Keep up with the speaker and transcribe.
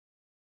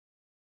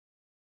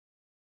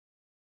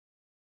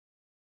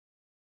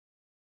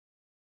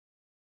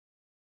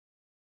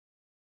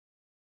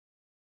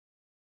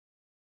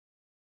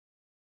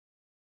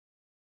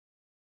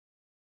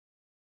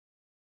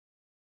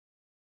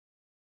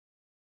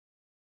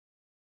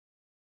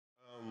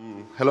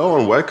Hello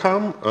and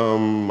welcome.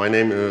 My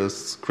name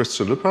is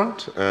Christian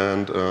Lipphardt,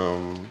 and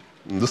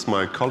this is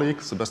my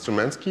colleague Sebastian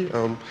Mansky.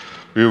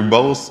 We were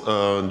both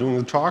doing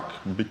the talk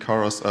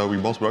because we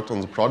both worked on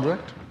the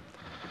project.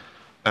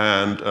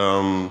 And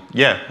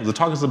the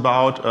talk is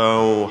about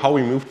how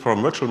we moved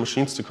from virtual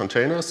machines to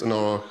containers in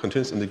our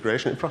continuous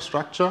integration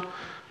infrastructure,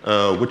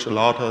 which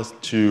allowed us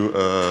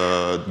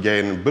to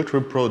gain build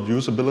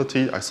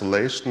reproducibility,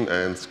 isolation,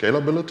 and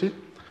scalability.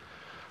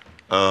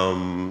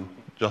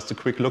 Just a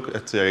quick look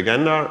at the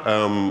agenda.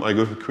 I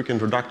give a quick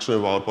introduction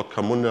about what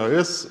Camunda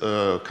is,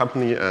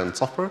 company and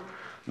software.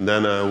 And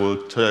then I will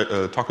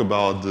talk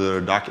about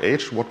the dark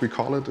age, what we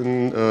call it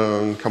in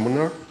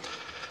Camunda.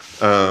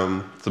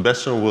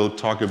 Sebastian will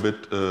talk a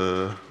bit,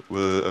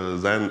 will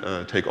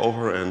then take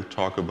over and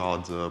talk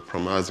about the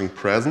promising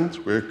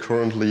present we're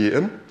currently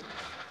in.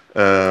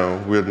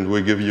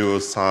 We'll give you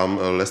some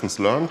lessons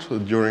learned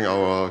during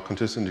our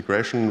continuous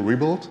integration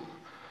rebuild.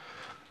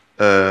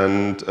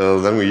 And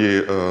then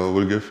we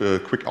will give a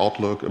quick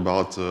outlook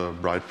about the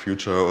bright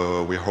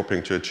future we're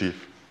hoping to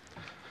achieve.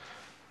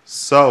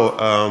 So,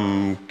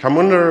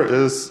 Camunda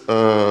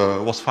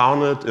was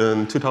founded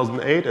in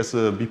 2008 as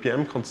a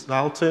BPM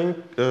consulting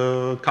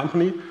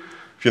company.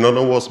 If you don't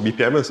know what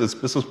BPM is, it's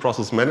business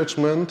process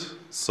management.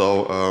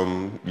 So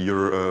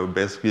you're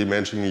basically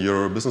managing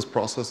your business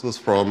processes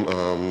from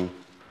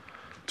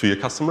to your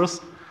customers.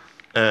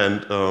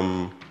 And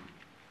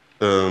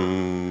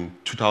in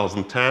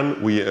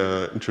 2010, we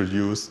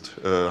introduced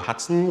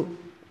Hudson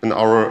in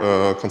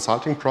our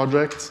consulting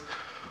projects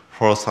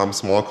for some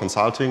small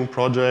consulting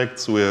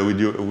projects where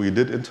we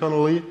did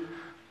internally.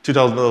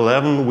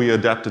 2011, we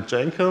adapted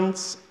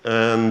Jenkins,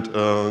 and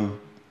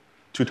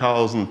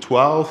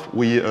 2012,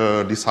 we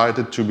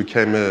decided to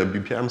become a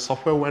BPM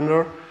software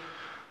vendor.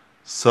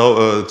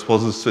 So it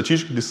was a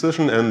strategic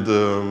decision, and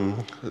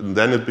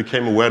then it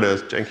became aware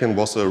that Jenkins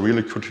was a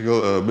really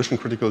critical,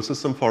 mission-critical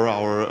system for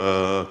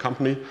our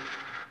company,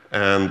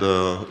 and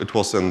it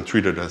was then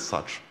treated as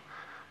such.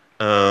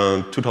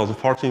 In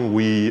 2014,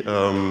 we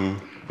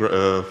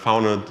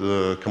founded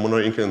Camunda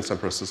Inc. in San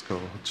Francisco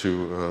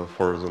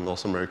for the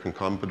North American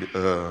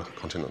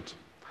continent.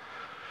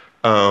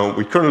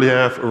 We currently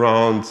have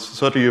around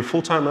 30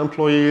 full-time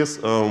employees.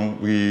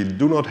 We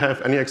do not have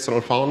any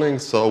external funding,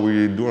 so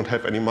we do not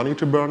have any money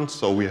to burn.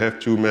 So we have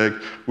to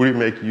really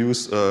make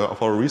use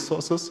of our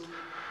resources.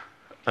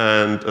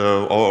 And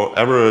our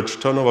average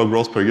turnover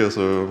growth per year is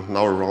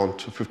now around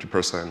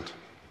 50%.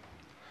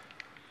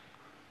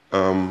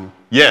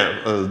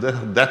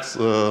 That's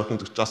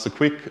just a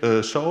quick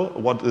show.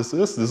 What is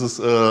this? This is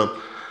a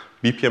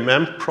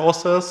BPMN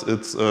process.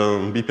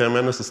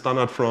 BPMN is a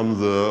standard from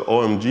the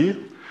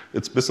OMG.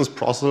 It's business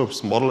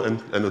process model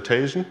and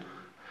annotation.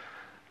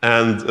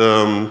 And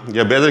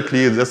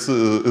basically this,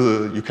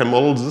 you can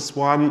model this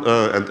one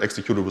and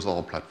execute it with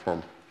our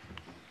platform.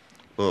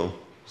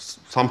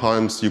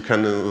 Sometimes you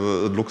can,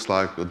 it looks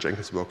like a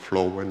Jenkins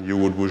workflow when you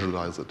would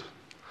visualize it.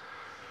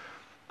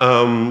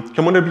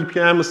 Camunda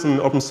BPM is an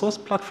open source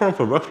platform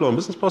for workflow and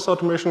business process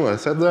automation, I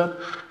said that.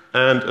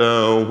 And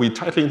we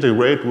tightly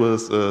integrate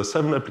with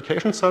 7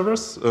 application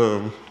servers,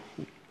 11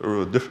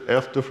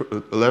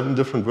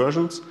 different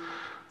versions.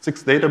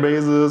 6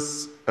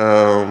 databases,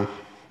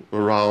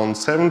 around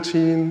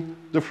 17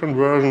 different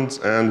versions,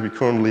 and we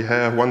currently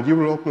have 1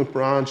 development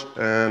branch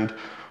and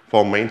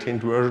 4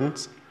 maintained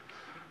versions.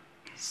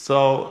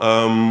 So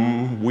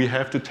we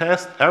have to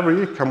test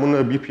every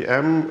Camunda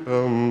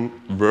BPM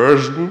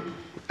version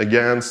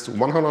against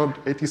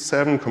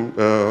 187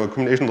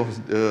 combinations of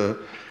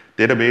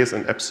database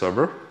and app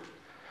server.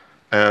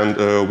 And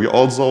we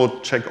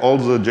also check all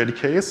the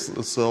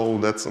JDKs, so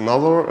that's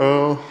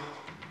another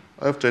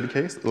I have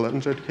JDKs,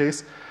 11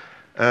 JDKs,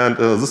 and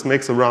this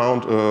makes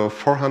around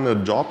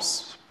 400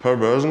 jobs per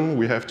version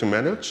we have to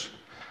manage.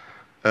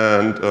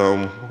 And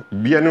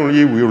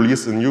biannually, we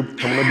release a new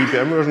Camunda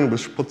BPM version,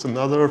 which puts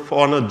another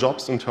 400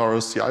 jobs into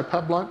our CI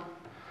pipeline.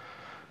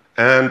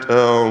 And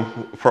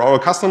for our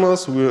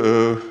customers,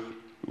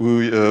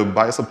 we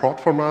buy support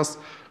from us.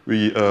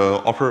 We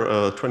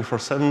offer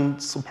 24/7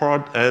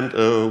 support, and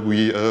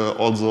we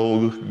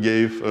also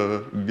give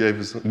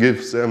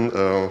them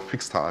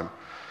fixed time.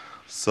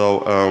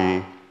 So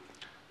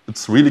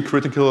it's really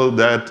critical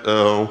that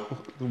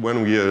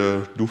when we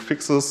do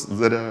fixes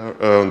that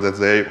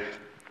they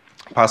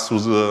pass through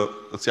the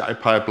CI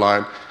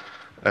pipeline,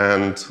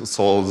 and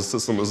so the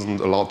system isn't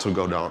allowed to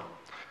go down.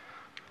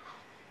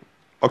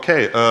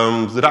 Okay,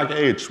 the dark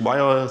age, why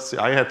our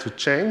CI had to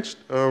change.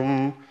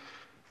 The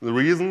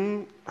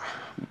reason,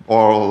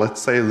 or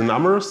let's say the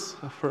numbers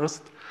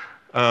first.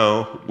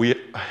 We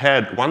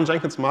had 1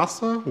 Jenkins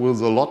master with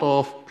a lot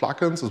of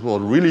plugins. It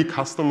was really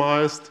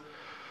customized.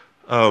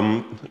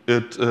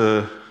 It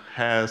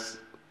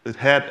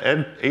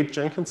had 8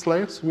 Jenkins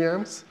slaves,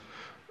 VMs,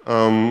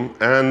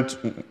 and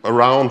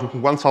around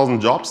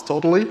 1,000 jobs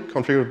totally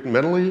configured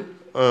manually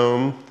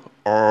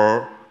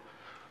or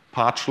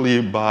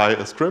partially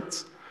by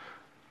scripts.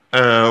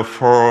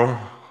 For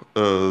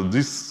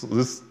this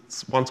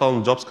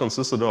 1,000 jobs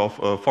consisted of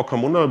 4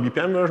 Camunda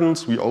BPM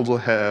versions. We also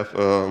have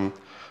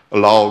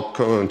allow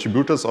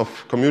contributors of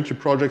community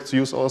projects to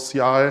use our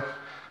CI,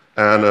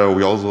 and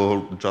we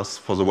also just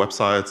for the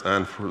websites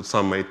and for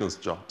some maintenance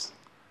jobs.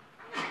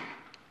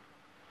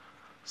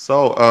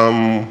 So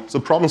the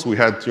problems we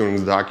had during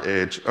the dark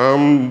age.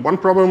 One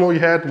problem we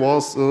had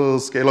was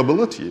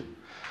scalability,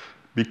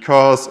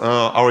 because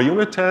our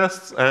unit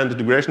tests and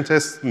integration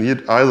tests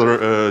need either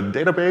a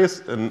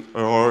database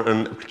or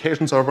an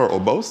application server or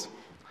both.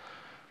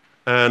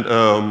 And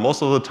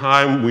most of the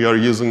time we are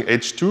using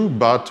H2,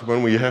 but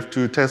when we have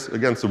to test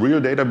against the real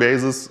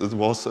databases, it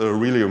was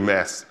really a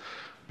mess,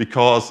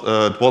 because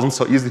it wasn't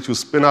so easy to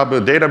spin up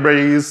a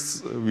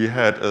database. We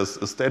had a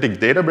static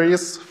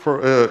database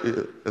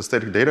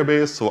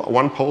so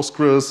one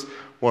Postgres,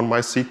 one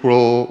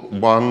MySQL,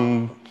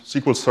 one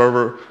SQL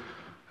Server,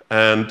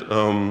 and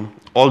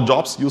all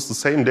jobs use the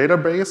same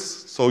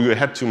database. So you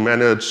had to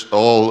manage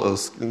all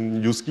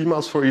new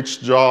schemas for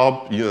each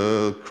job,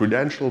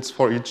 credentials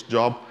for each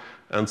job,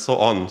 and so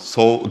on.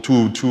 So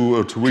to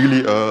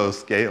really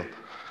scale,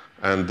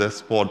 and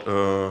that's what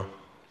to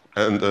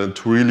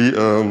really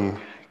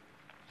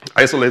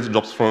isolate the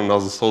jobs from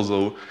another.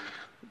 So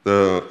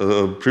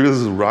the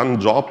previously run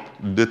job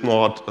did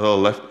not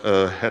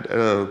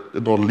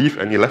leave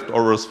any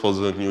leftovers for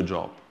the new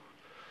job.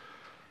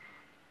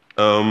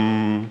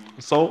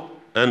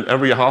 And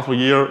every half a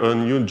year, a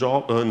new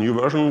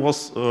version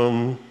was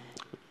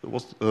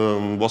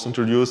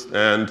introduced,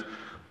 and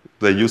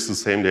they used the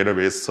same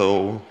database,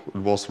 so it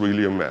was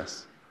really a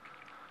mess.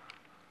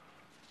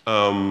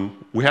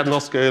 We had no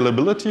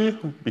scalability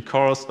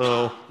because,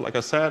 like I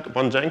said,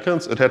 one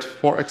Jenkins, it had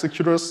 4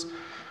 executors.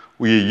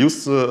 We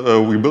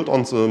built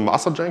on the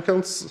master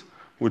Jenkins,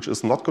 which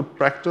is not good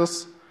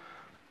practice.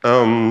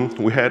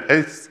 We had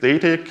 8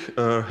 static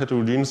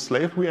heterogeneous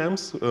slave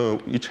VMs.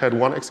 Each had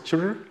 1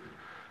 executor.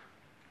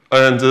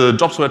 And the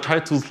jobs were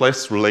tied to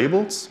slaves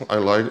labels.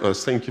 I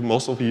think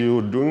most of you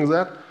are doing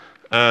that.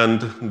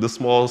 And this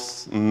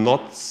was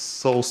not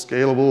so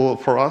scalable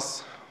for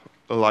us,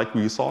 like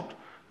we thought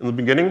in the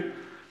beginning.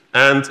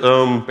 And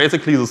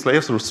basically, the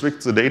slaves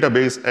restrict the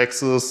database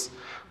access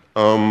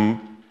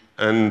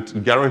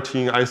and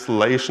guaranteeing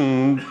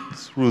isolation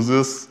through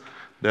this,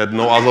 that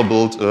no other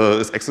build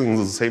is accessing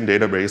the same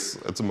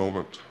database at the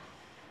moment.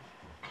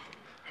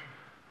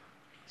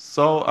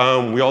 So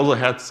we also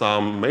had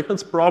some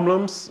maintenance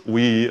problems.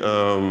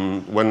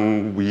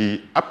 When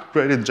we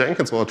upgraded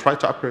Jenkins or tried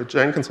to upgrade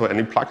Jenkins or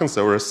any plugins,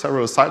 there were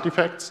several side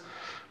effects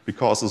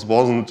because this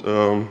wasn't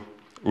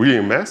really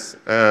a mess.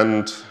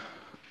 And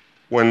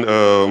when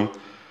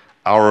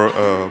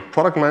our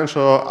product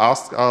manager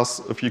asked us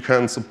if you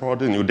can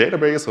support a new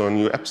database or a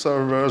new app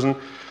server version,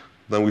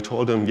 then we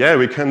told him, yeah,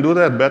 we can do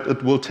that, but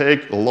it will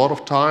take a lot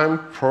of time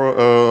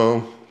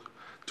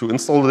to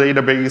install the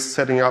database,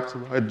 setting up the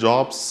right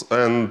jobs,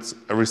 and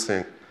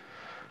everything.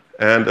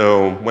 And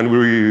when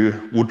we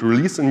would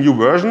release a new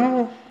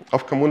version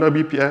of Camunda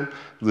BPM,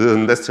 the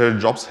necessary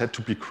jobs had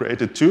to be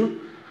created too.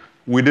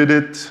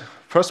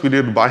 First we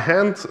did it by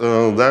hand,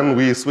 then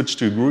we switched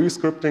to GUI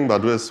scripting, but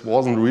this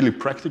wasn't really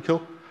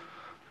practical.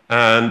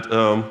 And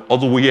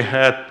although we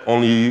had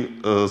only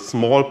a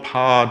small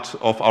part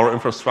of our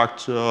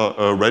infrastructure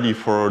ready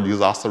for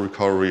disaster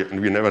recovery,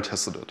 and we never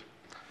tested it.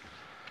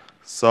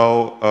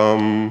 So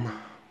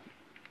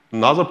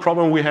another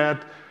problem we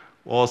had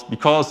was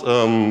because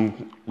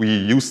we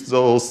used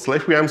those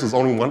slave VMs with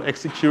only 1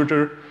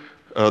 executor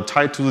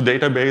tied to the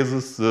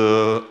databases,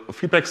 the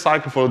feedback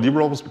cycle for the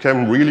developers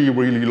became really,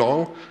 really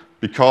long,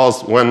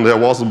 because when there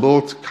was a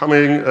build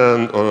coming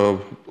and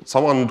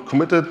someone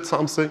committed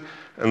something,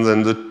 and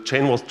then the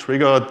chain was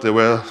triggered, there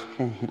were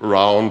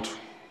around,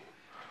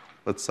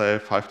 let's say,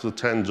 5 to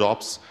 10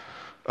 jobs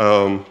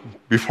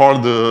before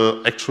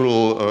the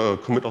actual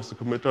commit of the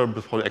committer,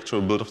 before the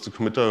actual build of the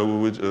committer,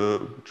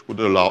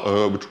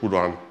 which would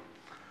run.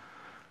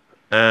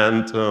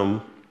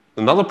 And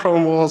another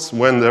problem was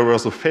when there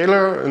was a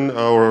failure in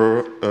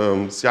our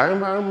CI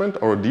environment,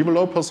 our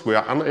developers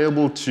were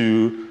unable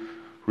to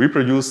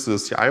reproduce the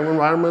CI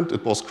environment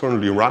it was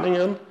currently running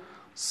in.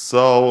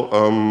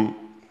 So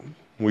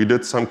we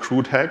did some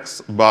crude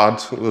hacks,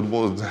 but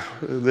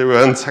they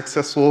weren't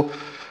successful.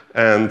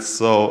 And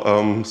so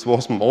this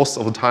was most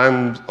of the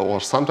time,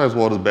 or sometimes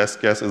what the best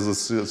guess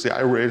is a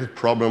CI-related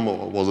problem,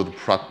 or was it a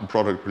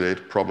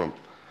product-related problem.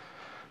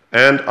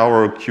 And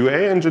our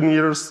QA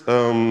engineers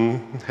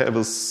have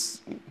a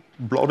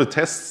bloated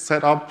test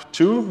setup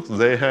too.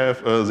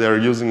 They're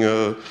using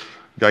a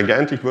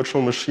gigantic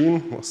virtual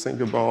machine. I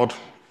think about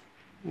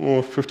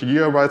 50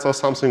 gigabytes or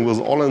something with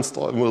all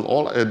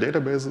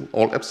databases,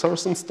 all app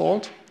servers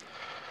installed.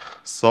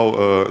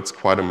 So it's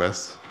quite a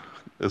mess.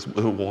 It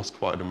was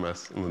quite a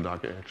mess in the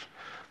dark age.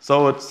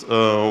 So it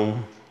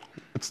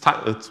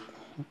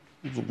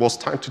was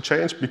time to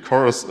change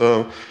because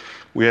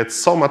we had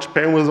so much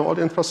pain with all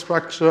the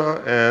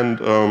infrastructure, and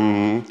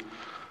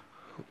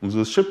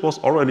the ship was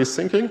already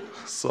sinking.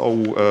 So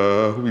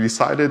we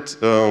decided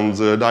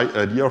the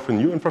idea of a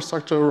new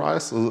infrastructure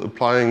arose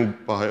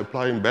by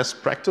applying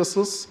best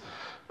practices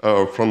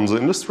from the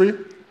industry.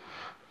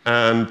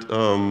 And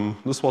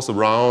this was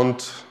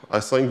around, I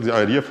think the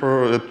idea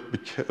for it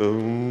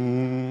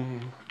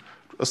became,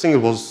 I think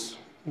it was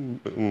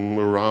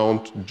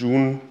around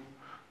June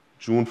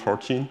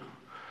 14.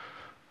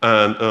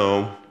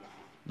 And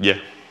yeah.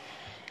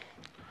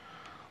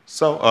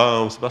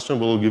 So Sebastian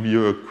will give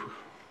you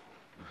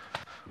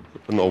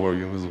an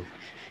overview of the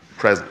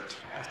present.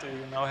 After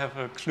you now have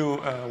a clue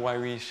why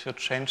we should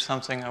change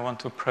something, I want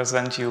to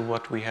present you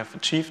what we have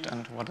achieved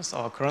and what is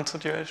our current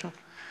situation.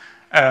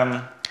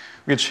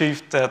 We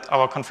achieved that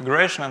our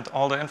configuration and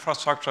all the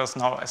infrastructure is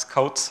now as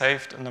code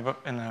saved in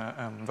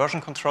a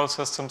version control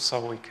system, so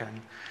we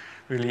can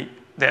really,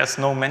 there's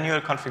no manual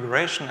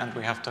configuration, and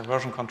we have the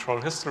version control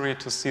history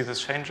to see the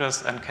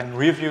changes and can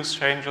review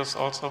changes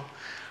also.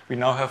 We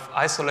now have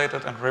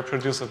isolated and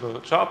reproducible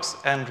jobs,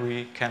 and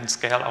we can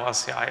scale our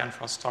CI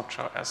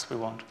infrastructure as we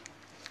want.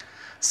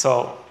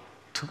 So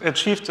to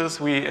achieve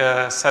this, we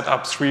set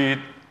up 3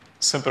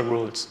 simple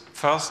rules.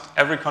 First,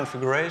 every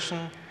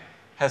configuration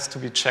has to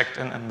be checked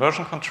in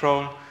version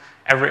control.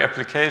 Every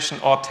application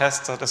or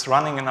test that is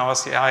running in our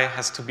CI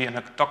has to be in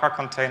a Docker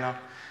container,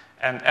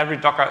 and every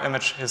Docker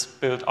image is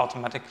built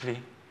automatically.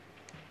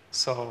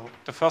 So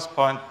the first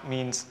point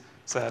means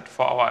that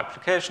for our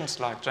applications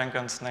like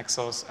Jenkins,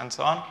 Nexus, and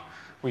so on,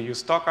 we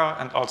use Docker,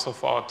 and also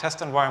for our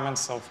test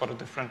environments, so for the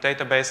different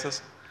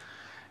databases.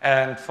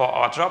 And for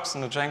our jobs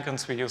in the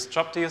Jenkins, we use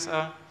job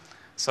DSL,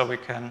 so we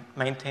can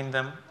maintain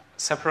them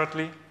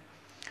separately.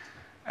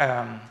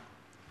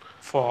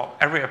 For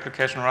every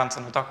application runs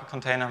in a Docker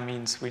container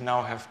means we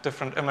now have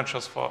different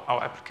images for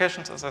our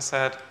applications, as I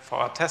said, for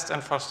our test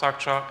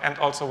infrastructure, and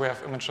also we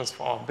have images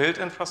for our build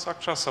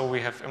infrastructure. So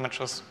we have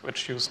images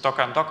which use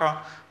Docker and Docker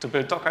to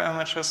build Docker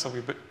images. So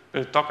we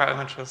build Docker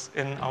images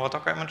in our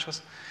Docker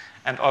images.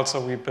 And also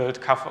we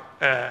build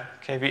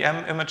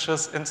KVM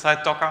images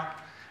inside Docker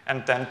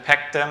and then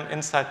pack them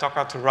inside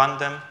Docker to run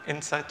them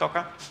inside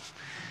Docker.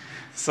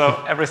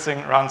 So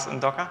everything runs in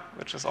Docker,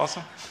 which is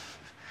awesome.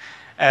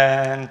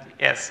 And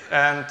yes,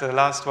 and the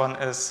last one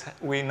is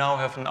we now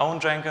have an own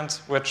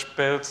Jenkins which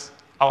builds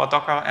our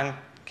Docker and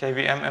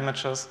KVM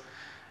images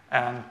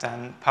and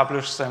then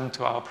publish them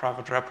to our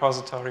private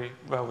repository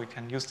where we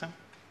can use them.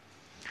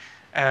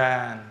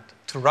 And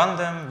to run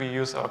them, we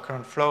use our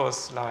current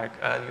flows, like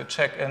you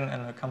check in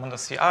the Camunda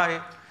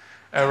CI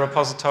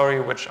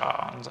repository, which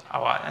are on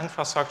our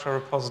infrastructure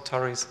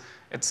repositories.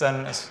 It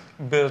then is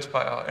built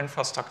by our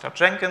infrastructure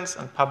Jenkins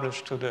and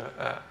published to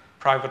the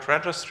private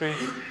registry.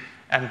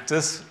 And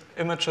these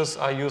images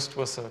are used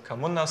with the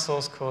Camunda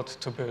source code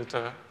to build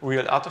a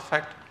real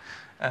artifact.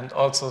 And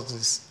also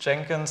these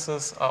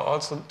Jenkinses are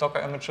also Docker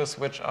images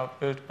which are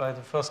built by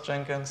the first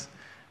Jenkins,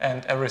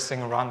 and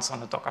everything runs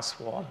on a Docker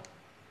swarm.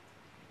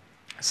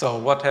 So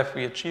what have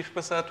we achieved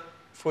with that?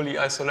 Fully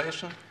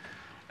isolation.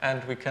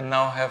 And we can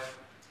now have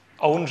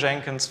own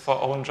Jenkins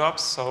for own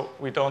jobs. So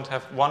we don't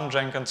have one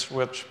Jenkins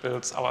which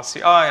builds our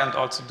CI and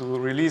also do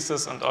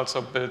releases and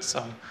also build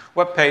some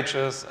web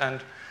pages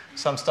and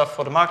some stuff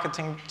for the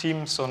marketing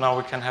team. So now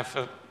we can have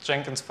a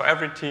Jenkins for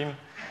every team,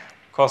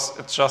 because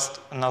it's just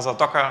another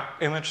Docker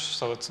image.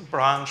 So it's a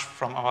branch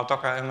from our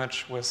Docker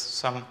image with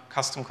some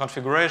custom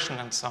configuration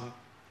and some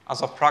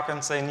other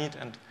plugins they need.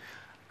 And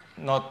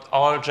not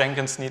all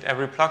Jenkins need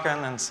every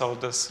plugin. And so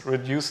this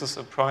reduces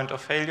a point of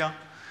failure.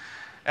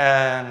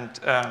 And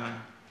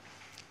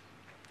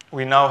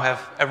we now have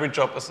every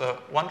job as a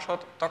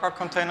one-shot Docker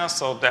container.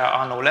 So there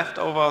are no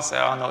leftovers.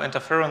 There are no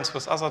interference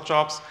with other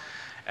jobs.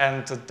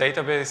 And the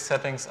database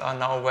settings are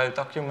now well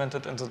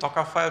documented in the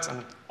Docker files,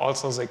 and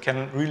also they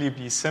can really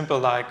be simple,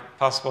 like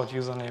password,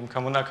 username,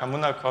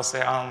 Camunda, because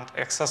they aren't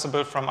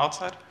accessible from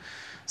outside.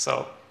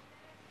 So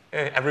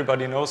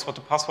everybody knows what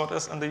the password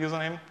is and the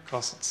username,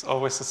 because it's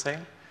always the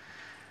same.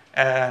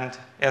 And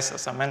yes,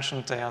 as I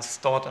mentioned, they are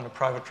stored in a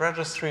private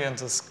registry, and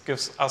this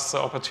gives us the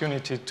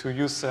opportunity to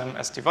use them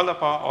as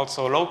developer,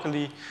 also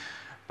locally,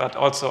 but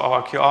also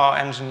our QR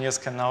engineers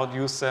can now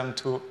use them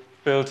to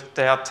build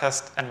their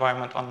test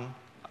environment on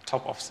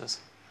top of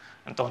this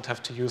and don't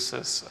have to use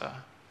this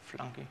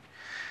flunky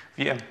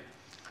VM.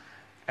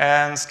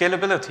 And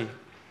scalability.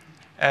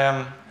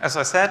 As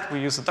I said, we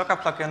use a Docker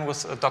plugin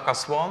with a Docker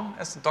Swarm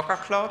as a Docker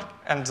cloud.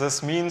 And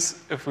this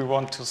means if we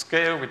want to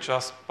scale, we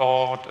just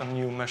bought a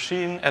new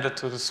machine, add it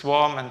to the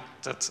Swarm, and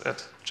that's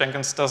it.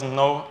 Jenkins doesn't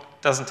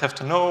have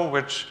to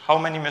know how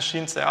many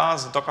machines there are.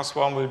 The Docker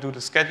Swarm will do the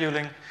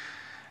scheduling,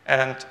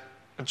 and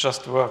it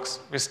just works.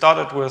 We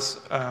started with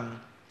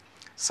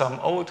some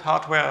old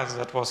hardware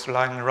that was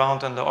lying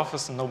around in the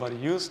office and nobody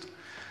used.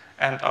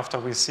 And after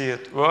we see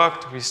it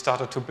worked, we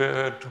started to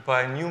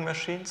buy new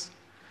machines.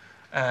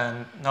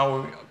 And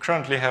now we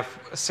currently have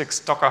 6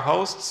 Docker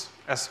hosts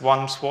as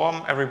one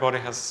swarm. Every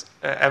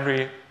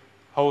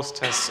host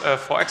has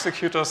 4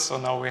 executors, so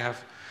now we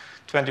have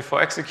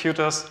 24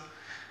 executors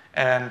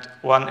and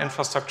 1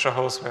 infrastructure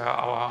host where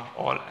our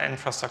all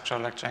infrastructure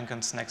like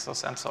Jenkins,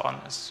 Nexus, and so on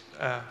is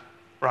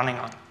running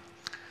on.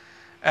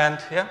 And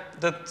yeah,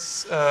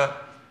 that's a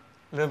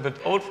little bit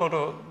old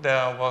photo.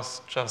 There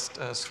was just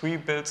 3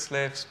 build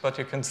slaves, but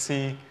you can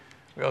see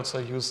we also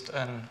used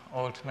an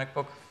old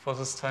MacBook for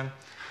this time.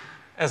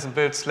 as a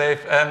build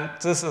slave. And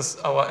this is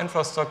our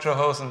infrastructure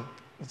host, and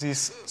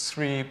these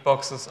 3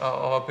 boxes are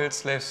our build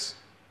slaves.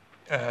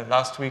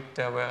 Last week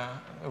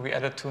we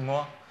added 2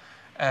 more.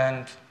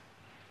 And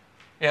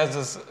yeah,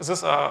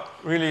 these are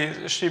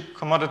really cheap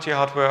commodity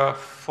hardware,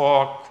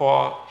 4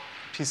 core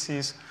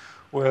PCs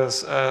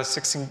with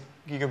 16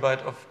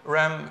 gigabyte of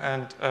RAM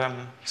and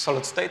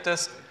solid state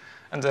disk,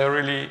 and they're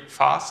really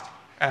fast,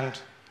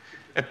 and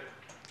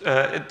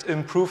it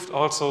improved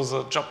also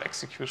the job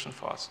execution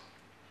for us.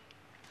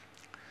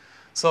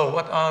 So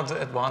what are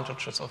the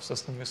advantages of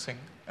this new thing?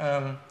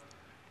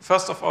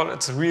 First of all,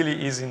 it's really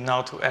easy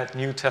now to add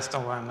new test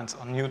environments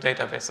on new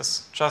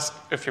databases. Just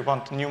if you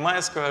want a new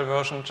MySQL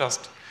version,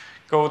 just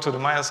go to the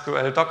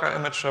MySQL Docker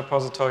image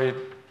repository,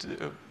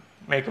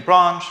 make a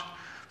branch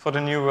for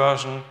the new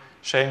version,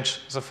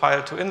 change the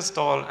file to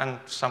install and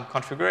some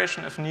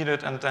configuration if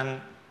needed, and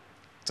then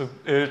the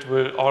build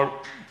will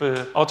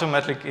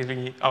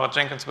automatically, our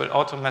Jenkins will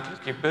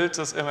automatically build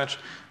this image,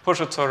 push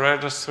it to a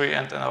registry,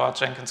 and then our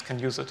Jenkins can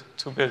use it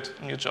to build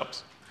new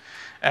jobs.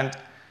 And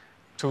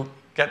to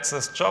get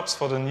these jobs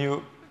for the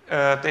new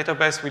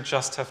database, we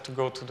just have to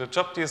go to the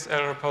job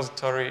DSL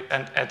repository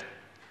and add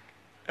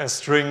a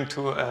string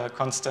to a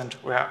constant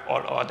where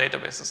all our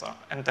databases are.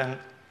 And then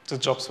the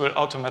jobs will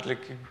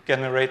automatically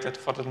generate it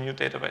for the new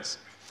database.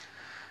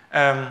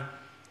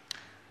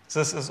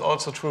 This is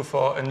also true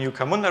for a new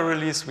Camunda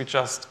release. We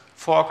just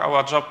fork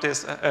our job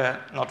DSL,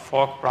 not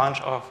fork,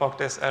 branch our fork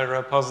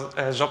DSL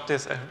job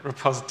DSL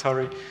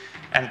repository,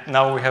 and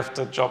now we have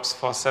the jobs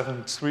for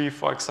 7.3,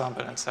 for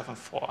example, and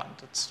 7.4, and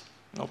it's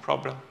no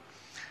problem.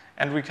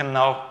 And we can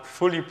now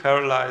fully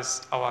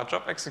parallelize our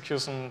job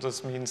execution.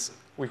 This means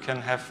we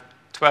can have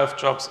 12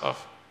 jobs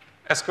of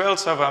SQL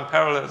Server in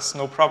parallel. It's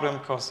no problem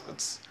because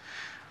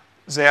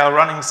they are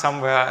running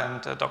somewhere,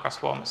 and Docker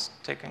Swarm is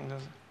taking the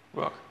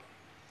work.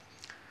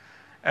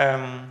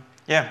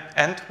 Yeah,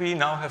 and we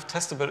now have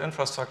testable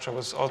infrastructure,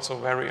 which is also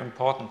very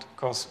important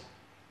because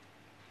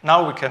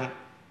now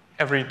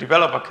every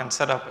developer can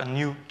set up a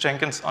new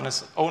Jenkins on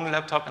his own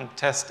laptop and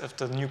test if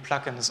the new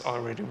plugin is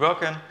already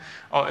working,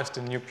 or if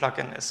the new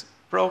plugin is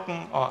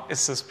broken, or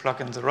is this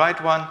plugin the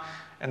right one?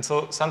 And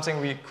so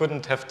something we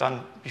couldn't have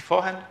done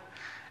beforehand.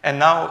 And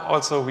now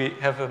also we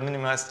have a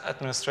minimized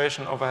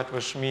administration overhead,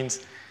 which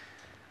means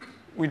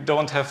we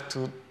don't have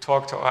to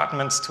talk to our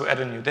admins to add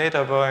a new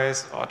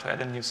database or to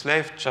add a new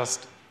slave.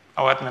 Just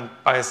our admin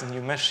buys a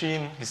new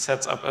machine, he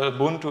sets up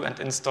Ubuntu and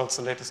installs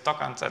the latest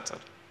Docker, and that's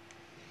it.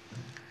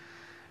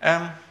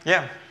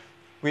 Yeah,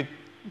 we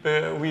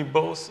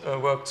both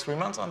worked 3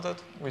 months on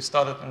that. We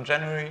started in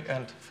January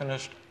and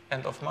finished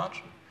end of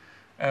March.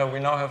 We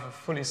now have a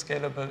fully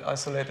scalable,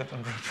 isolated,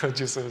 and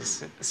reproducible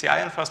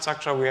CI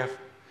infrastructure. We have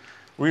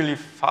really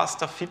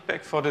faster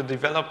feedback for the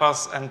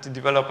developers, and the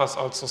developers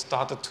also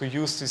started to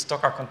use these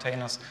Docker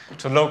containers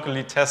to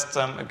locally test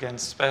them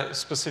against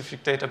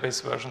specific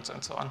database versions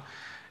and so on.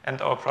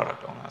 And our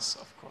product owners,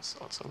 of course,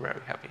 also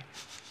very happy.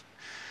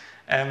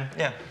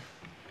 Yeah.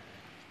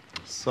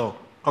 So,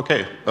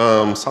 okay,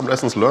 some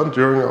lessons learned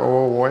during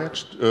our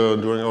voyage,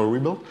 during our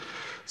rebuild.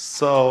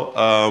 So,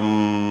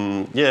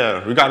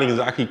 yeah, regarding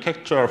the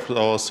architecture of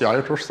our CI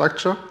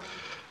infrastructure,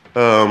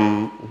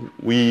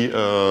 we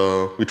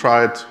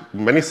tried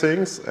many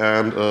things,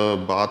 and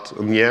but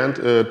in the end,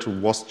 it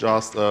was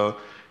just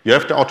you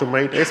have to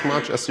automate as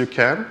much as you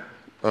can.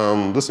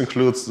 This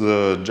includes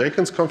the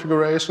Jenkins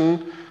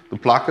configuration, the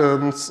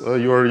plugins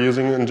you are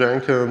using in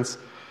Jenkins,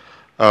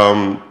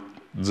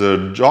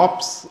 the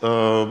jobs,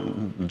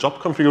 job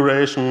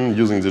configuration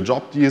using the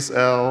job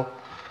DSL,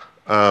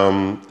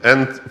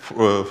 and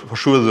for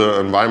sure the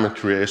environment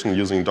creation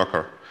using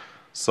Docker.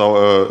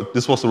 So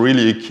this was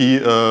really a key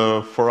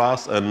for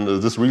us, and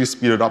this really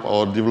speeded up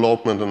our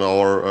development and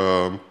our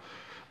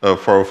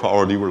for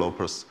our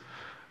developers.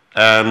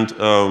 And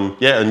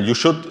yeah, and you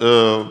should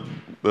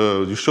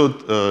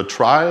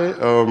try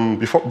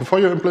before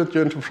you implement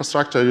your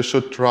infrastructure. You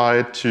should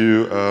try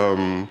to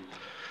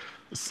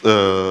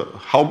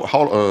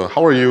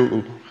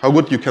how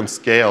good you can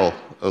scale.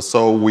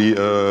 So we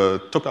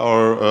took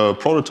our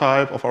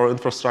prototype of our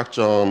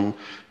infrastructure on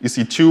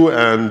EC2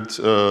 and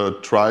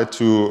tried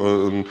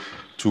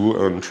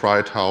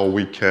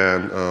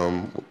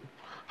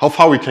how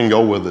far we can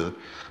go with it.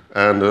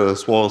 And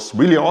this was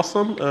really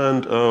awesome,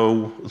 and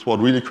it was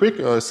really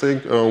quick. I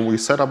think we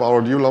set up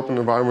our development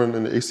environment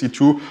in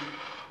EC2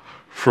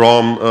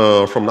 from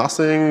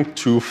nothing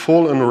to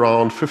full in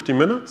around 50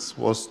 minutes.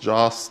 Was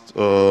just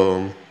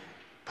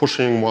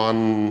pushing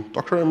one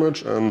Docker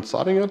image and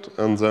starting it,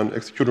 and then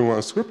executing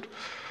one script.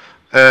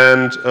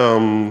 And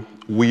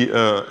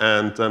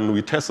then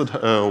we tested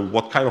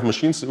what kind of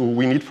machines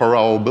we need for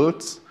our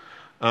builds.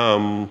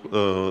 The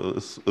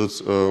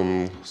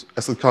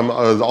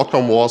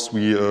outcome was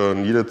we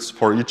needed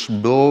for each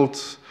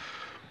build,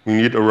 we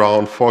need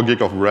around 4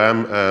 gig of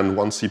RAM and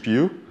 1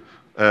 CPU.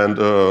 And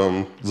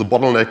the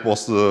bottleneck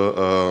was the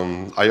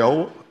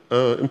I/O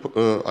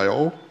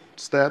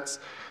stats.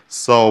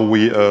 So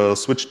we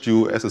switched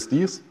to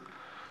SSDs.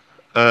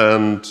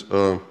 And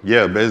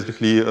yeah,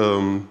 basically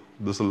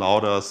this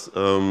allowed us.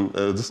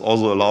 This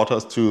also allowed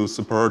us to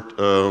support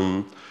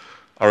the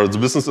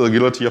business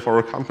agility of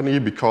our company,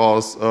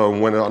 because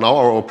when now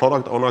our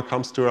product owner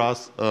comes to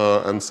us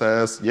and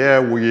says,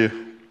 "Yeah,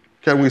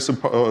 can we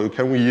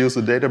use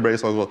the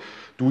database, or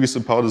do we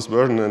support this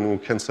version?" And we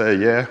can say,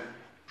 "Yeah,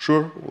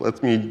 sure.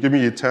 Give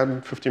me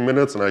 10, 15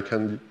 minutes, and I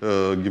can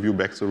give you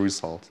back the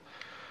results."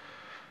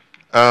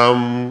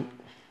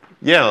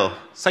 Yeah,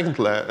 second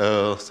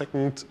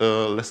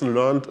lesson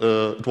learned,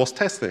 it was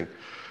testing.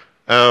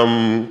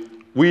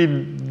 We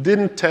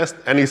didn't test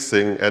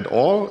anything at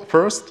all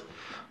first.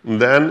 And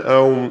then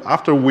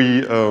after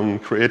we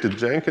created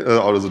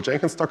the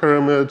Jenkins Docker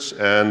image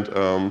and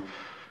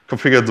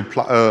configured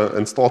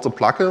installed the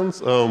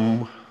plugins,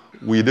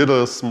 we did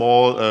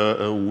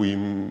we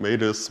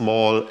made a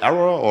small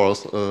error or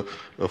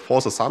a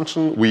false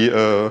assumption. We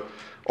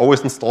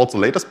always installed the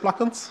latest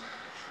plugins.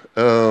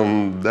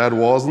 That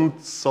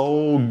wasn't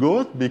so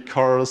good,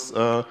 because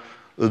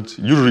it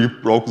usually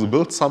broke the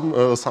build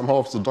somehow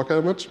of the Docker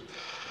image.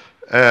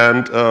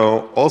 And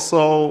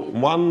also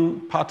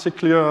one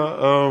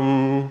particular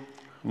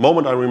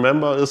moment I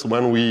remember is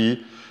when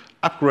we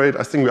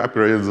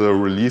upgraded the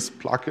release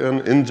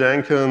plugin in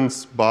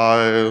Jenkins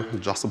by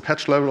just a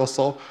patch level or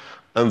so.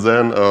 And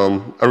then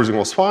everything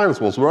was fine,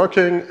 it was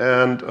working,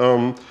 and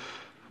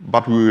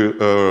but we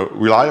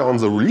rely on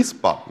the release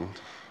button.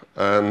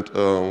 And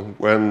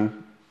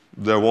when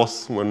there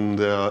was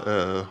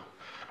a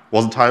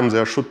time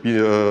there should be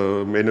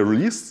made a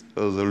release,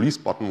 the release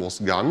button was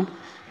gone.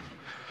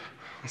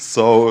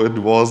 So it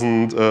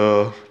wasn't,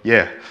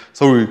 yeah.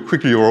 So we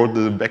quickly wrote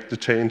back the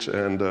change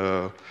and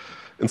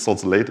installed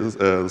the latest,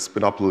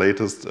 spin up the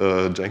latest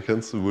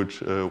Jenkins,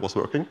 which was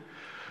working.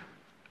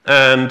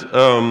 And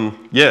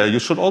yeah, you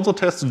should also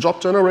test the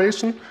job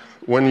generation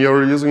when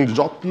you're using the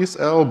job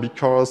DSL,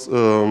 because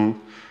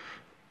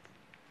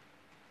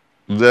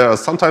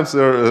sometimes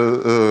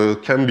there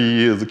can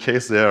be the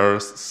case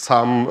there's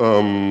some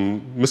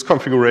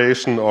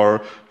misconfiguration,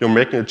 or you're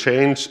making a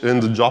change in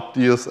the job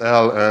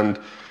DSL and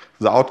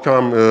the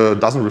outcome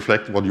doesn't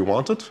reflect what you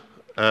wanted.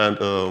 And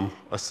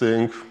I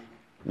think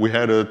we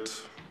had it.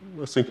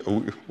 I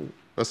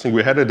think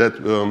we had it that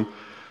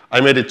I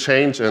made a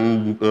change,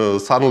 and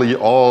suddenly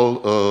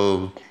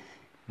all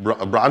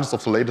branches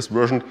of the latest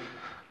version,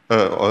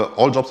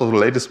 all jobs of the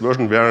latest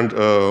version weren't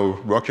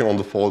working on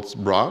the false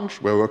branch.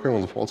 We're working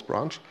on the false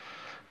branch,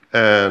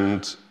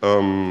 and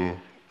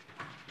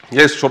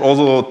yes, you should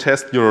also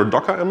test your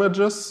Docker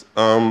images.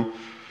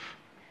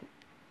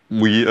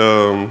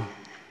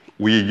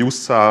 We use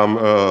some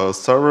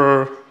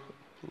server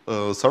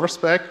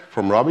spec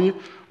from Ruby,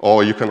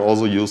 or you can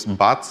also use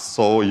bots.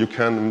 So you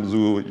can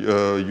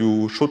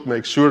you should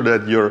make sure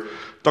that your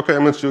Docker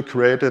image you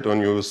created,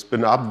 when you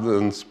spin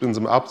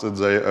them up, that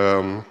they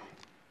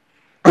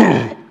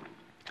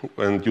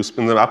when you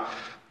spin them up,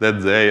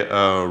 that they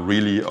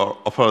really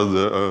offer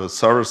the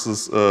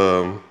services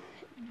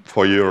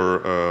for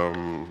your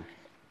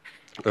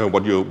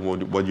what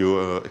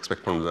you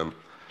expect from them.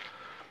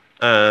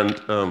 And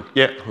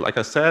yeah, like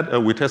I said,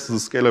 we tested the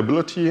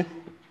scalability.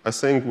 I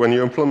think when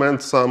you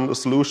implement some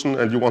solution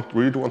and you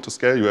really want to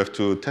scale, you have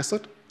to test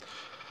it.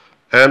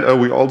 And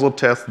we also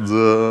test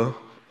the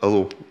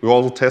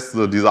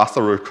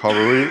disaster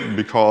recovery,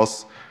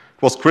 because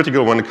it was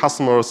critical when the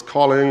customer is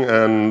calling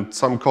and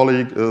some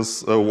colleague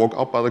is woke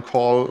up by the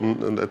call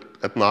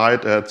at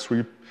night at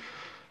 3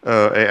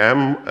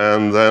 a.m.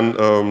 and then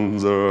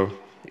the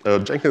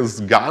Jenkins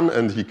is gone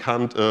and he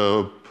can't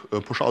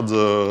push out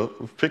the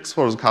fix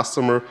for the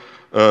customer.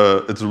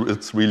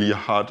 It's really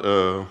hard,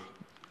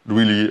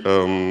 really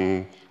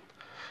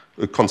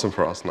a concern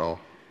for us now.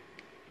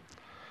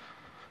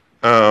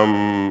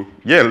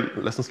 Yeah,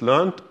 lessons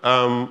learned.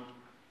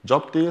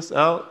 Job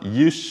DSL,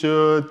 you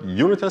should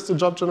unit test the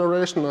job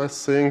generation. I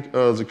think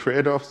the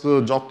creator of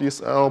the job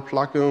DSL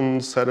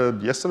plugin said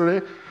it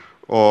yesterday.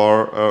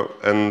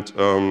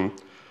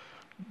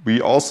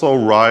 We also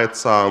write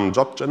some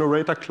job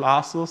generator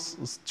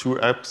classes to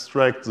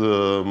abstract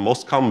the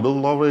most common build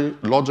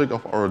logic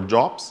of our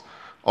jobs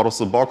out of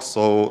the box.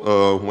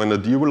 So when the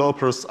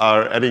developers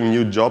are adding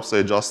new jobs,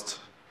 these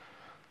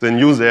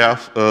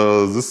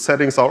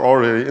settings are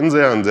already in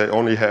there, and they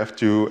only have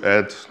to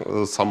add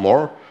some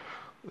more.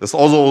 There's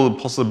also the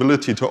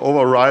possibility to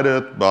override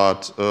it,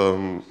 but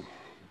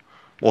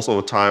most of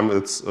the time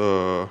it's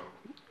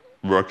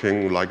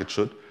working like it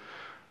should.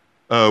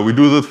 We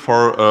do this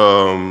for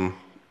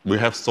we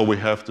have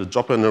the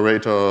job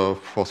generator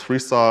for 3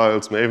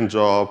 styles, Maven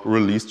job,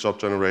 release job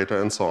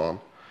generator, and so on.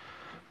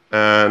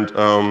 And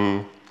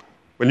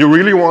when you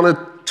really want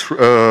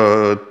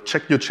to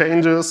check your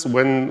changes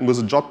with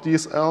a job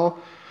DSL,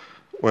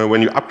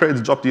 when you upgrade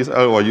the job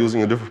DSL or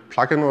using a different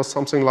plugin or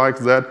something like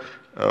that,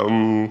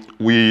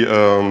 we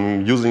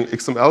using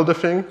XML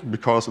diffing,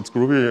 because it's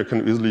groovy, you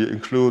can easily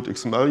include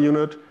XML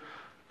unit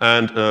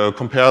and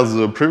compare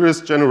the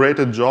previous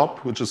generated job,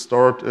 which is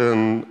stored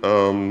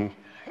in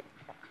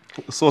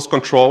source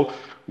control,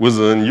 with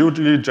a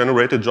newly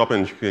generated job,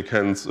 and you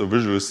can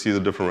visually see the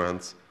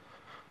difference.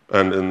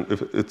 And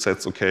if it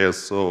sets OK,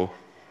 so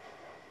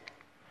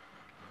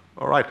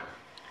All right.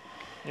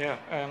 Yeah,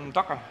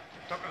 Docker.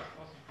 Docker is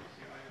also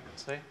CI, I would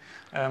say.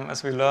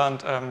 As we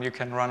learned, you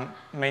can run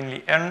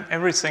mainly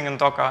everything in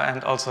Docker,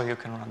 and also you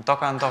can run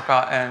Docker in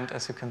Docker. And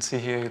as you can see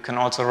here, you can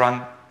also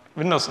run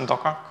Windows in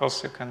Docker,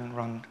 because you can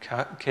run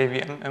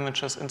KVM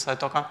images inside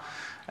Docker.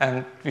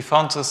 And we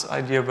found this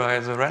idea by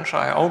the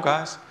Rancher.io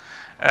guys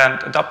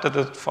and adapted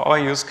it for our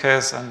use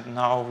case. And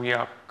now we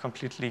are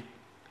completely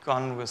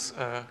gone with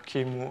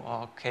QEMU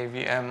or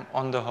KVM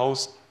on the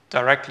host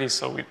directly,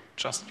 so we're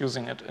just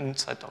using it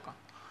inside Docker.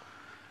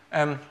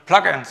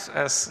 Plugins,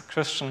 as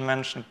Christian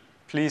mentioned,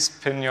 please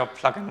pin your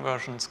plugin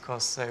versions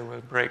because they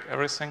will break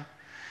everything.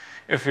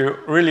 If you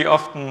really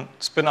often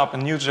spin up a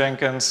new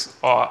Jenkins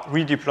or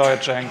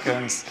redeploy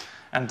Jenkins,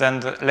 and then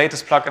the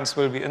latest plugins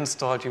will be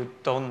installed, you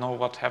don't know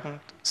what happened.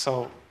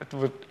 So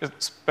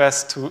it's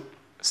best to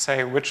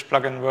say which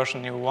plugin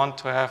version you want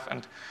to have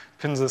and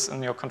pin this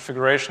in your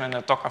configuration in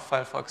a Docker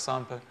file, for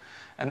example,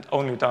 and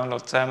only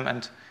download them.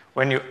 And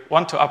when you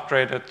want to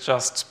upgrade it,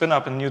 just spin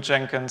up a new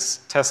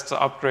Jenkins, test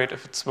the upgrade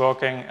if it's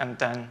working, and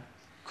then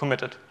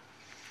commit it.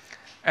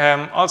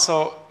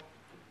 Also,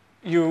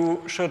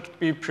 you should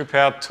be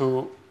prepared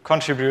to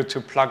contribute to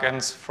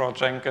plugins for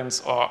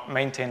Jenkins or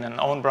maintain an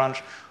own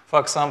branch. For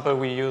example,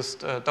 we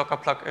used a Docker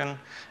plugin,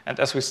 and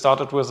as we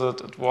started with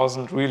it, it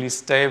wasn't really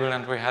stable,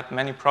 and we had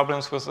many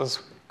problems with this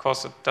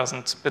because it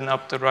doesn't spin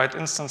up the right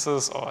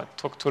instances, or it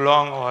took too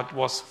long, or it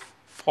was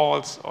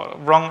false or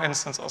wrong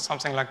instance or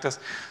something like this.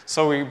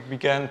 So we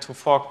began to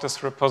fork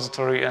this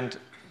repository and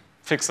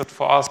fix it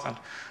for us, and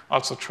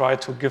also try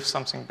to give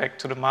something back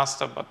to the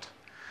master, but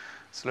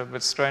it's a little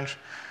bit strange.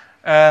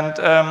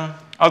 And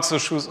also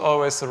choose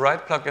always the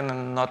right plugin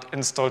and not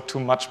install too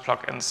much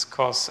plugins,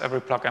 because every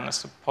plugin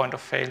is a point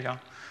of failure.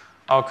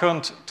 Our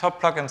current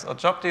top plugins are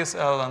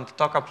JobDSL and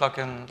Docker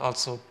plugin, and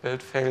also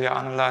Build Failure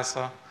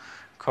Analyzer,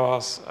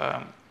 because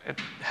it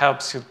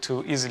helps you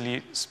to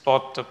easily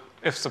spot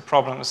if the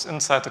problem is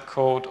inside the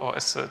code or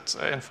is it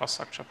an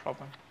infrastructure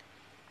problem.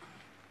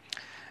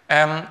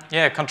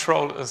 Yeah,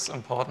 control is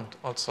important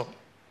also.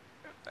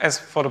 As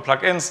for the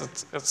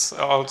plugins, it's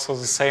also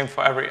the same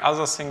for every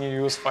other thing you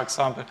use. For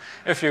example,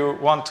 if you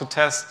want to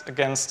test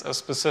against a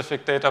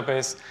specific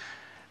database,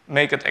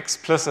 make it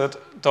explicit.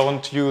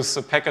 Don't use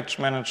the package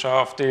manager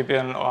of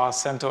Debian or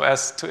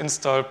CentOS to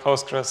install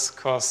Postgres,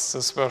 because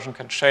this version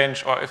can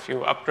change, or if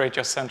you upgrade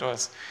your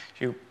CentOS,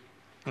 you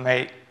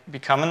may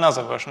become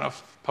another version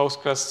of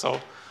Postgres. So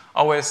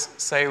always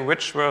say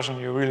which version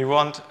you really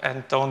want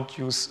and don't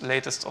use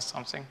latest or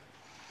something.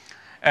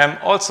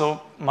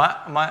 Also,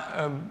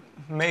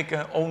 make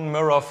an own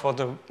mirror for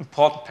the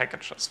important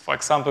packages. For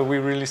example, we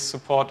really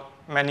support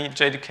many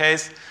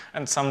JDKs,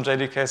 and some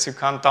JDKs you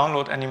can't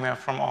download anymore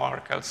from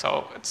Oracle.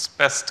 So it's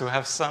best to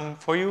have some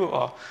for you,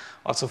 or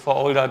also for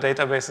older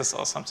databases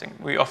or something.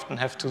 We often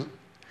have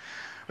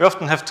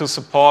to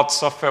support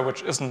software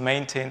which isn't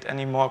maintained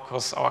anymore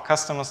because our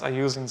customers are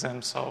using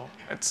them. So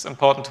it's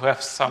important to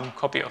have some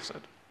copy of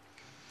it.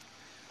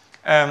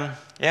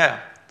 Yeah,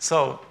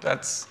 so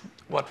that's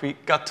what we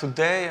got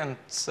today, and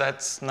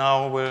that's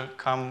now will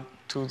come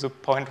to the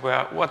point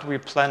where what we're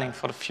planning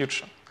for the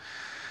future.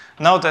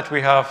 Now that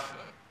we have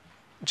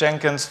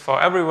Jenkins for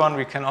everyone,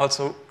 we can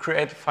also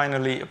create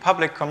finally a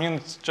public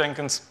community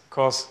Jenkins,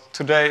 because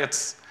today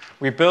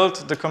we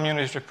build the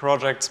community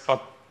projects,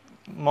 but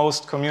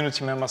most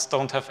community members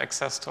don't have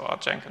access to our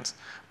Jenkins.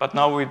 But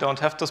now we don't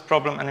have this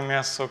problem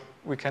anymore, so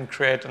we can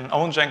create an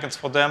own Jenkins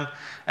for them,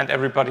 and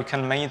everybody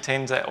can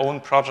maintain their own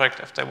project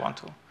if they want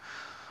to.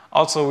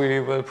 Also, we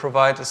will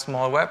provide a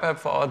small web app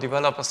for our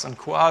developers in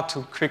QR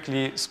to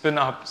quickly spin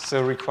up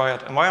the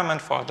required environment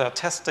for their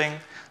testing,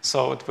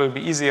 so it will be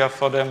easier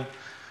for them,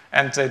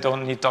 and they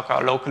don't need Docker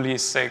locally,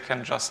 so they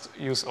can just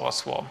use our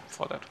Swarm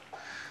for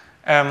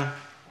that.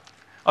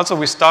 Also,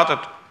 we started,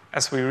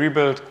 as we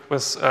rebuild,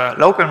 with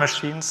local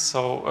machines,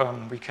 so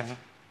we can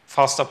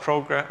have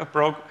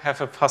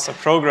a faster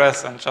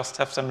progress and just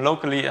have them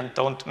locally and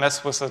don't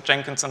mess with the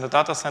Jenkins in the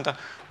data center.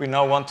 We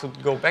now want to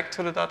go back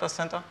to the data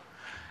center.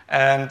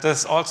 And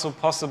this is also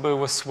possible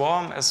with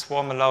Swarm, as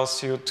Swarm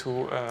allows you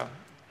to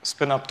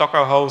spin up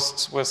Docker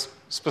hosts with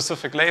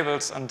specific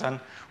labels, and then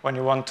when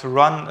you want to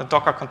run a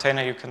Docker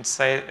container, you can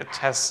say it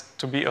has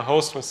to be a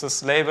host with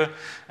this label,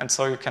 and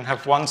so you can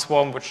have one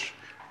Swarm which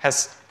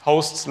has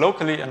hosts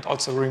locally and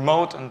also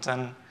remote, and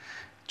then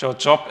your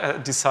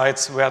job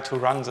decides where to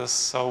run this.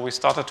 So we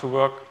started to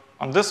work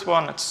on this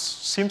one. It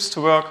seems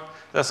to work.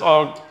 There's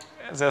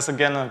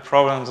again a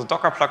problem in the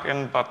Docker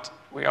plugin, but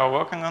we are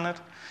working on it.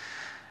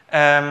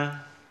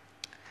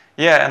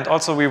 Yeah, and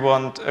also we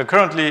want,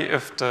 currently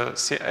if the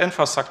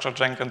infrastructure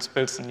Jenkins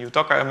builds new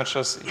Docker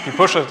images, he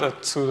pushes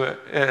it to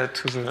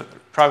the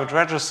private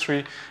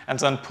registry and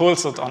then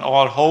pulls it on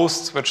all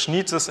hosts which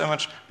need this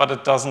image, but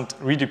it doesn't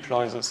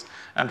redeploy this.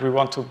 And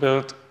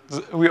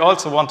we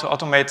also want to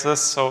automate this,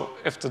 so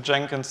if the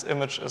Jenkins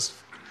image is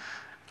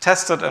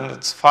tested and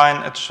it's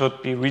fine, it should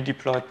be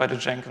redeployed by the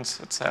Jenkins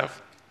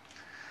itself.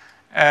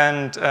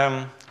 And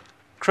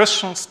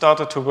Christian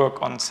started to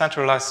work on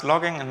centralized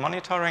logging and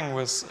monitoring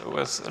with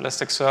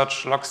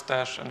Elasticsearch,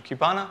 Logstash, and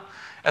Kibana.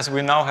 As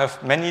we now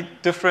have many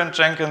different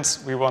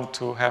Jenkins, we want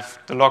to have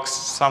the logs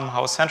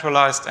somehow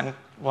centralized and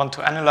want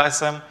to analyze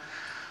them.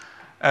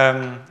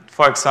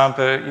 For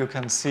example, you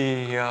can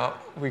see here,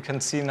 we can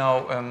see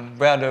now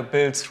where the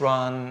builds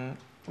run,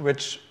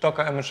 which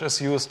Docker image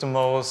is used the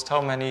most,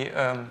 how many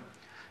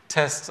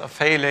tests are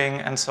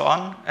failing, and so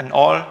on, and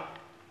all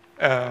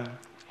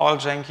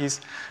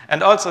Jenkins.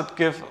 And also it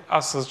gives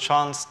us a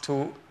chance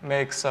to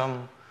make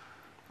some,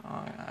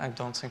 I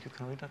don't think you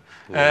can read that.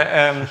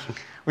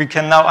 We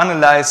can now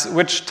analyze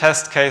which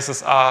test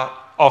cases are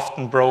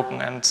often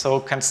broken, and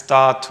so can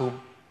start to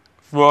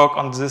work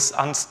on these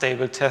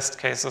unstable test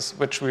cases,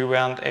 which we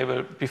weren't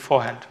able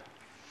beforehand.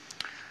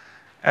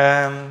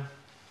 That's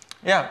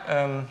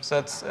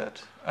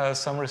it.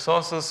 Some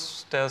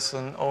resources. There's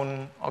an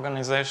own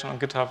organization on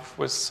GitHub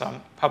with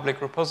some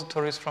public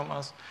repositories from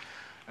us.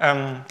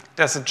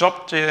 There's a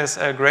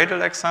job.jsl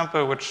Gradle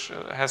example, which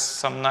has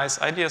some nice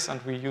ideas,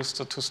 and we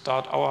used it to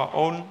start our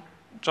own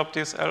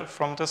job.jsl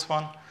from this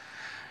one.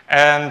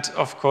 And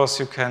of course,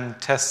 you can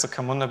test the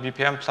Camunda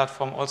BPM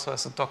platform also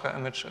as a Docker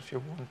image if you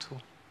want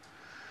to.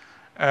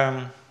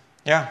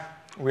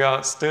 We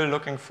are still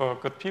looking for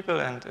good people,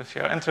 and if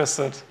you're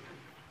interested,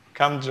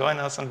 come join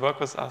us and work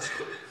with us.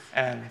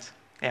 And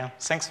yeah,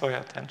 thanks for your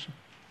attention.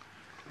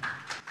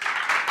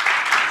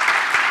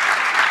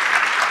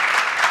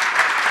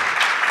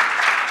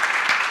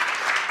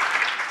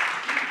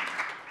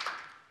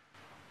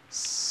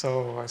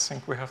 So I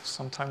think we have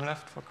some time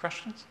left for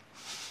questions.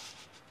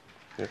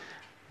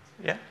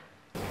 Yeah?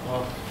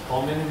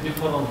 How many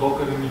different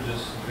Docker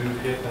images do you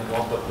have, and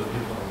what are the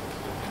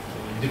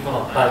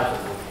different types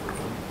of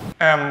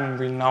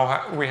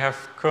we have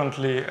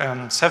currently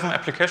 7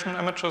 application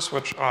images,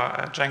 which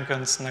are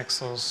Jenkins,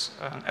 Nexus,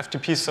 an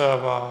FTP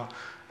server,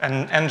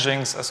 and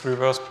Nginx as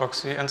reverse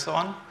proxy, and so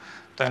on.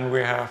 Then we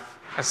have,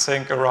 I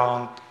think,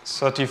 around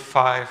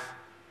 35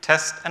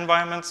 test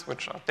environments,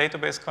 which are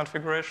database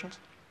configurations.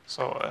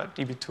 So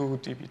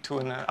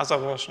DB2 in other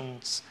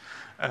versions,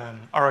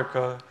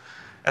 Oracle,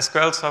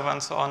 SQL Server,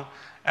 and so on.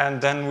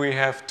 And then we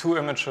have 2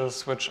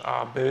 images which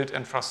are build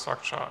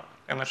infrastructure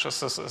images.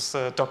 This is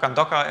the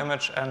Docker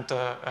image and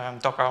the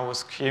Docker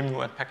with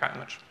QEMU and Packer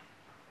image.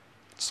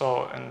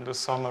 So in the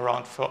sum,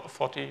 around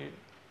 40,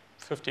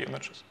 50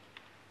 images.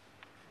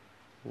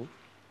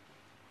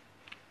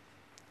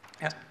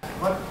 Yes?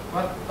 What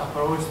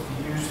approach do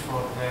you use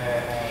for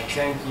the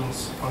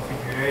Jenkins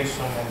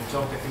configuration and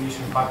job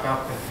definition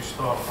backup and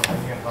restore for the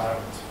new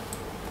environment?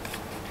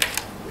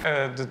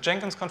 The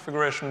Jenkins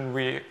configuration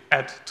we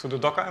add to the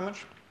Docker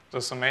image.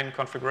 That's the main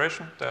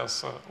configuration.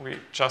 We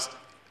just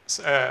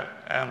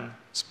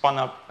spun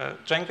up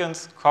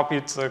Jenkins,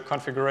 copied the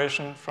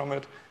configuration from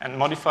it, and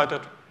modified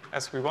it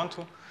as we want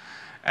to.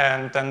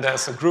 And then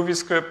there's a Groovy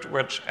script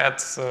which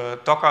adds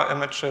Docker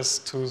images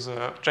to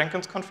the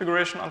Jenkins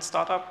configuration on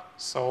startup.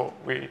 So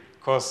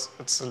because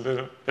it's a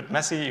little bit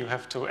messy, you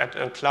have to add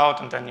a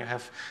cloud, and then you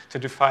have to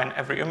define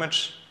every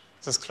image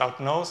this cloud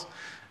knows.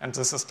 And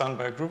this is done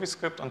by a Groovy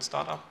script on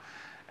startup.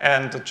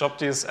 And the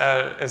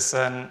job.dsl is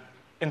then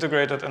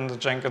integrated in the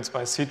Jenkins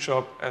by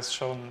cjob, as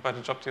shown by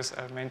the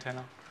job.dsl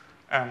maintainer.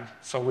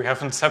 So we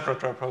have a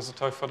separate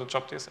repository for the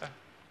job.dsl.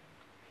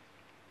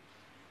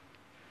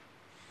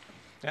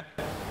 Yeah?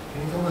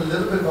 Can you tell me a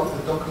little bit about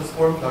the Docker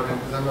Swarm plugin,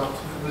 because I'm not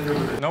too familiar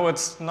with it? No,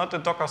 it's not a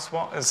Docker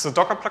Swarm. It's a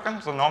Docker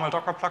plugin, the normal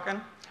Docker plugin.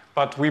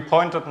 But we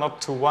pointed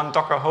not to one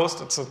Docker host,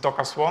 it's a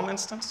Docker Swarm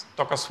instance.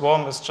 Docker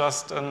Swarm is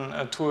just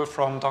a tool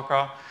from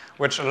Docker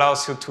which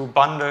allows you to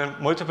bundle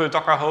multiple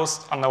Docker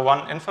hosts under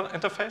one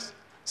interface.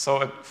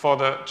 So for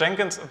the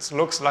Jenkins, it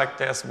looks like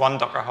there's one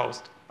Docker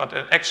host, but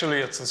actually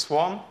it's a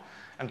swarm,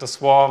 and the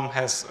swarm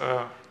has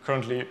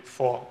currently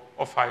 4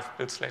 or 5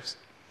 build slaves.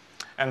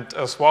 And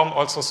Swarm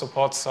also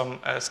supports some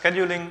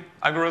scheduling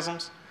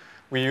algorithms.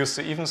 We use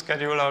the even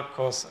scheduler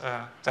because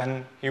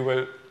then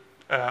the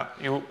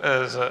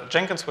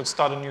Jenkins will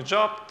start a new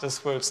job,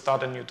 this will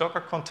start a new Docker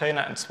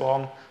container, and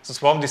the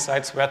Swarm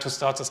decides where to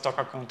start this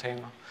Docker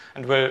container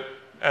and will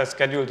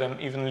schedule them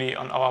evenly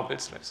on our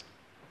build slaves.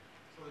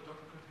 So the Docker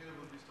container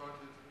will be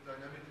started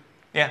dynamically?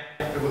 Yeah.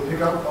 It will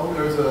pick up,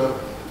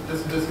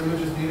 this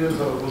image is needed,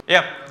 so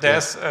yeah,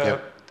 there's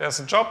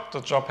a job. The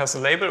job has a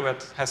label where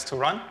it has to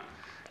run.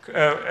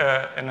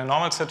 In a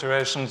normal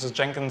situation, the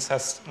Jenkins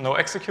has no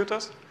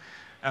executors,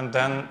 and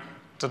then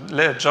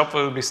the job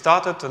will be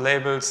started. The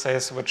label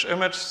says which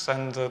image,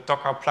 then the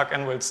Docker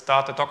plugin will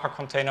start a Docker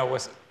container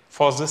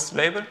for this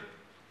label,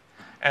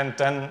 and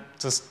then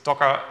this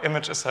Docker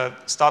image is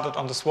started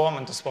on the Swarm,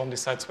 and the Swarm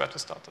decides where to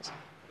start this.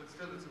 But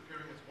still, it's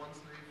appearing as one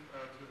slave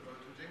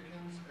to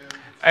Jenkins. And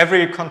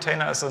every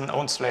container is an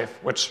own slave,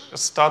 which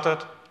is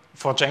started.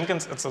 For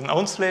Jenkins, it's an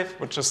own slave,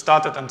 which is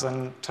started and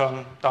then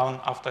turned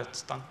down after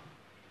it's done.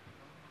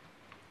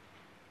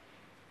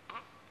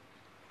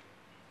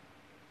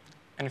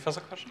 Any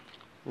further questions?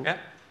 Yeah?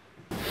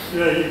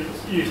 Yeah,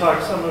 you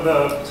talked some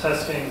about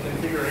testing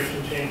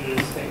configuration changes,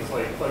 things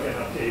like plugin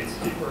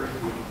updates, before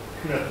you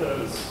commit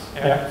those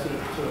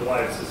to a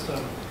live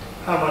system.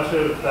 How much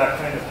of that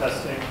kind of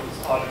testing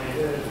was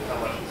automated? How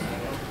much is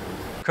manual?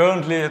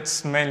 Currently,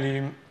 it's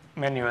mainly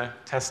manual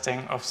testing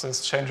of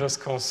these changes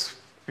because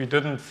we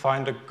didn't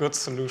find a good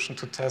solution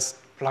to test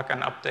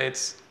plugin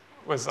updates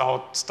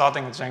without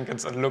starting a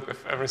Jenkins and look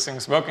if everything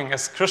is working.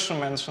 As Christian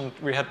mentioned,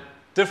 we had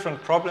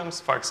different problems.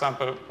 For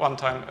example, one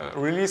time a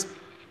release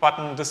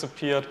button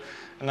disappeared,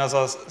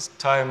 another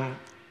time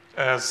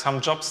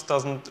some jobs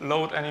doesn't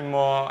load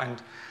anymore,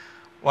 and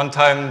one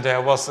time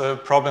there was a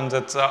problem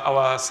that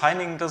our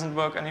signing doesn't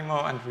work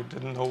anymore, and we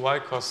didn't know why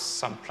because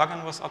some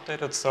plugin was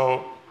updated.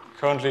 So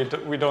currently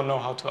we don't know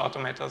how to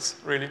automate this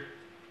really.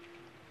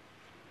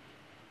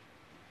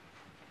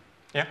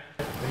 Yeah?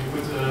 Do you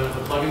put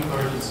the plugin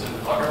versions in the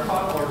Docker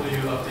file, or do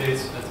you update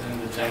it in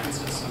the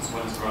Jenkins instance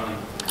when it's running?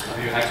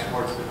 Do you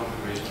export the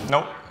configuration?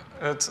 No,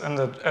 it's in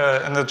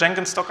the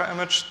Jenkins Docker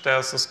image.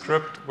 There's a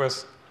script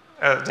with,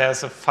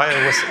 there's a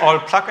file with all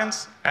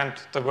plugins and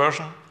the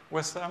version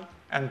with them.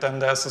 And then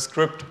there's a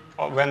script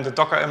when the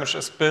Docker image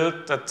is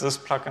built that these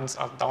plugins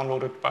are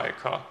downloaded by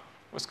curl,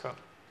 with curl,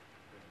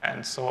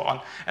 and so on.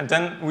 And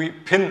then we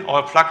pin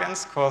all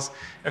plugins, because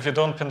if you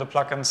don't pin the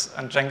plugins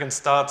and Jenkins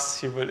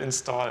starts, he will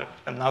install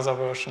another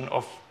version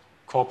of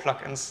core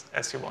plugins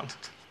as you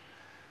wanted.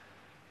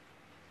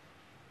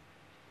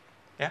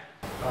 Yeah?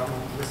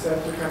 You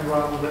said you can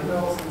run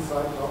Windows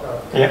inside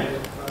Docker. Yeah. Can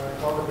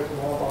you talk a bit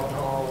more about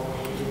how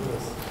you do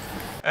this?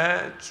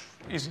 It's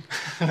easy.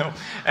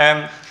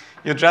 No.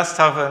 You just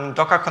have a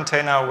Docker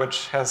container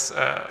which has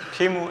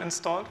QEMU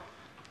installed,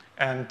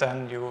 and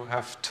then you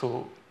have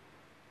to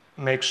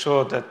make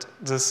sure that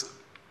this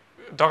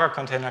Docker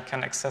container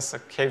can access the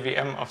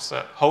KVM of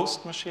the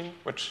host machine,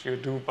 which you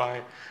do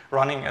by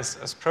running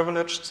as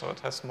privileged, so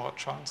it has more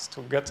chance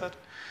to get it.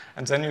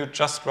 And then you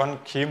just run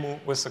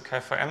QEMU with the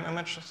KVM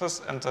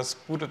images, and this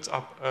booted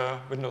up a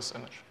Windows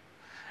image.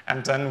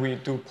 And then we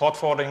do port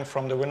forwarding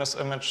from the Windows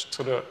image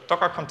to the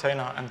Docker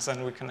container, and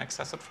then we can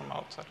access it from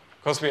outside.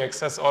 Because we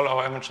access all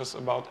our images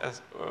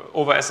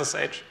over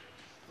SSH.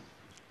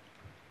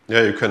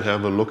 Yeah, you can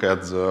have a look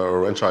at the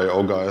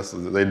Wrench.io guys.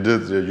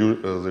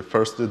 They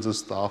first did this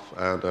stuff,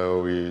 and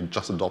we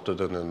just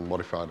adopted it and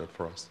modified it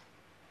for us.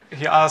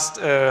 He asked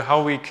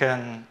how we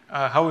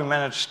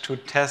managed to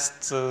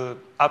test the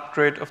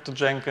upgrade of the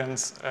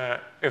Jenkins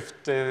if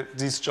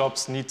these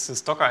jobs need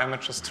these Docker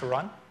images to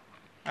run.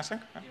 I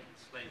think. Yeah.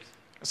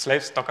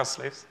 Slaves, Docker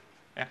slaves,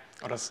 yeah,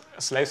 or the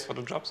slaves for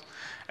the jobs.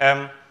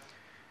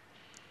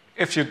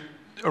 If you,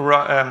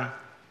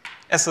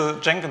 as a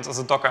Jenkins as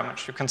a Docker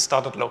image, you can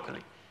start it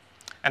locally.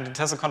 And it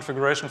has a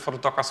configuration for the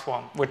Docker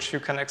Swarm, which you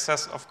can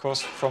access, of course,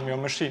 from your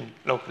machine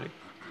locally.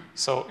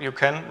 So you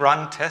can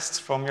run tests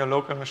from your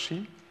local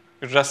machine.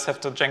 You just have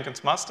the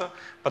Jenkins master,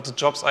 but the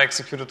jobs are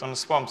executed on the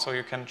Swarm. So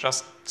you can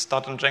just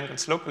start in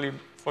Jenkins locally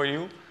for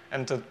you,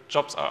 and the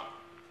jobs are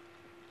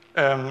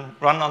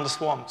run on the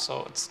Swarm.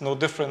 So it's no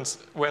difference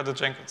where the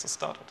Jenkins is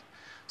started.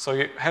 So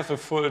you have a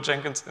full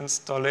Jenkins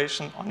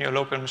installation on your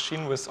local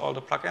machine with all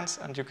the plugins,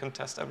 and you can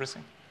test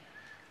everything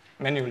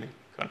manually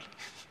currently.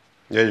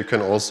 Yeah, you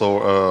can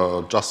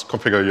also just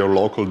configure your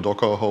local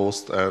Docker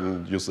host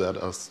and use that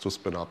as to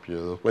spin up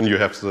when you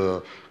have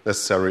the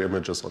necessary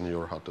images on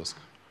your hard disk.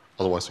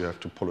 Otherwise, you have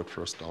to pull it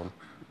first down.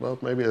 Well,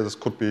 maybe this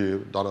could be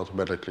done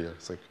automatically, I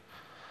think.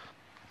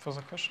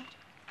 Further questions?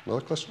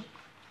 Another question?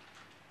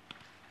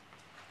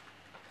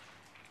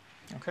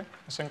 Okay,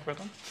 I think we're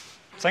done.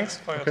 Thanks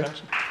for your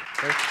attention.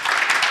 Thanks.